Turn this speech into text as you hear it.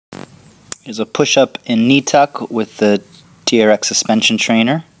Here's a push-up in knee tuck with the TRX suspension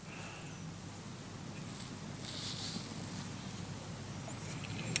trainer.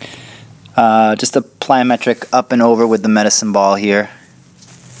 Just a plyometric up and over with the medicine ball here.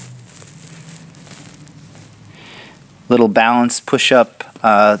 Little balance push-up,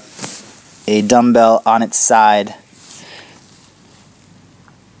 a dumbbell on its side.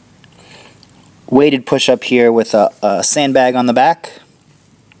 Weighted push-up here with a sandbag on the back.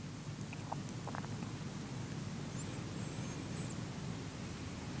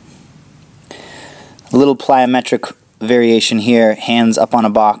 A little plyometric variation here, hands up on a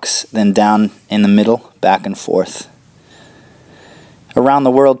box, then down in the middle, back and forth. Around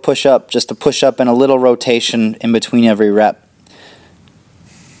the world push-up, just a push-up and a little rotation in between every rep.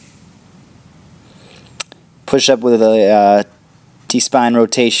 Push-up with a T-spine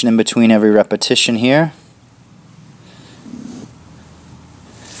rotation in between every repetition here.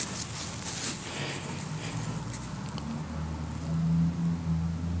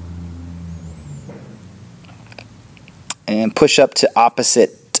 And push up to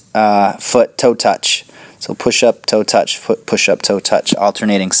opposite foot toe touch. So push up, toe touch, foot push up, toe touch,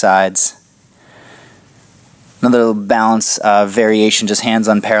 alternating sides. Another little balance variation, just hands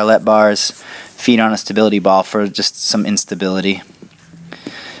on parallel bars, feet on a stability ball for just some instability.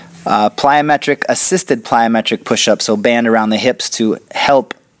 Plyometric, assisted plyometric push-up, so band around the hips to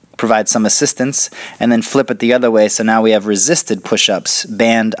help provide some assistance, and then flip it the other way, so now we have resisted push-ups,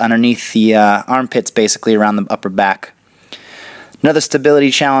 band underneath the armpits, basically around the upper back. Another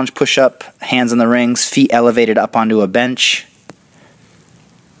stability challenge push-up, hands on the rings, feet elevated up onto a bench.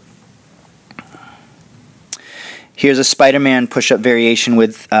 Here's a Spider-Man push-up variation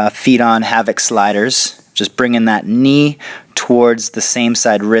with feet on Havoc sliders, just bringing that knee towards the same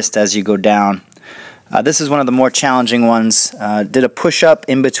side wrist as you go down. This is one of the more challenging ones. Did a push-up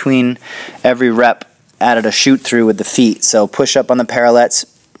in between every rep, added a shoot-through with the feet. So push-up on the parallettes,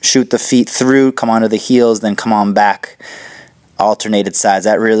 shoot the feet through, come onto the heels, then come on back. Alternated sides.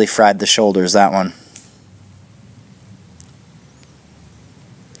 That really fried the shoulders, that one.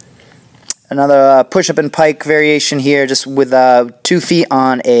 Another push-up and pike variation here, just with 2 feet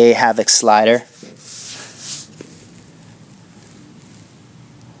on a Havoc slider.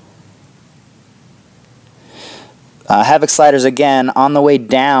 Havoc sliders again, on the way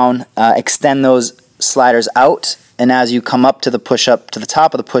down, extend those sliders out, and as you come up to the push-up, to the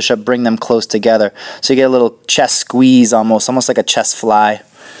top of the push-up, bring them close together. So you get a little chest squeeze almost like a chest fly.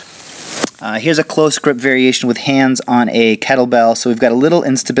 Here's a close grip variation with hands on a kettlebell. So we've got a little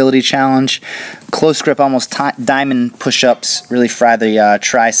instability challenge. Close grip, almost diamond push-ups, really fry the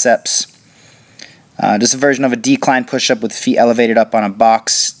triceps. Just a version of a decline push-up with feet elevated up on a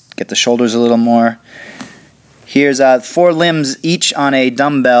box. Get the shoulders a little more. Here's 4 limbs each on a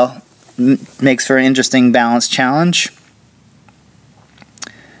dumbbell. Makes for an interesting balance challenge.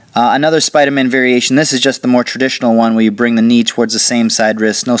 Another Spider-Man variation. This is just the more traditional one where you bring the knee towards the same side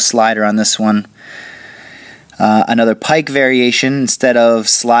wrist. No slider on this one. Another pike variation. Instead of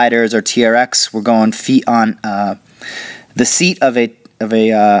sliders or TRX, we're going feet on the seat of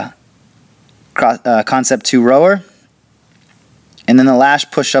a Concept 2 rower. And then the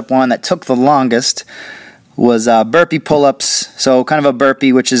last push-up one that took the longest was burpee pull-ups. So kind of a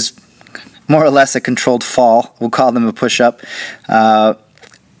burpee, which is more or less a controlled fall. We'll call them a push-up. And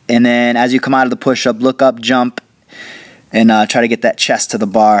then as you come out of the push-up, look up, jump, and try to get that chest to the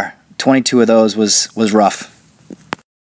bar. 22 of those was rough.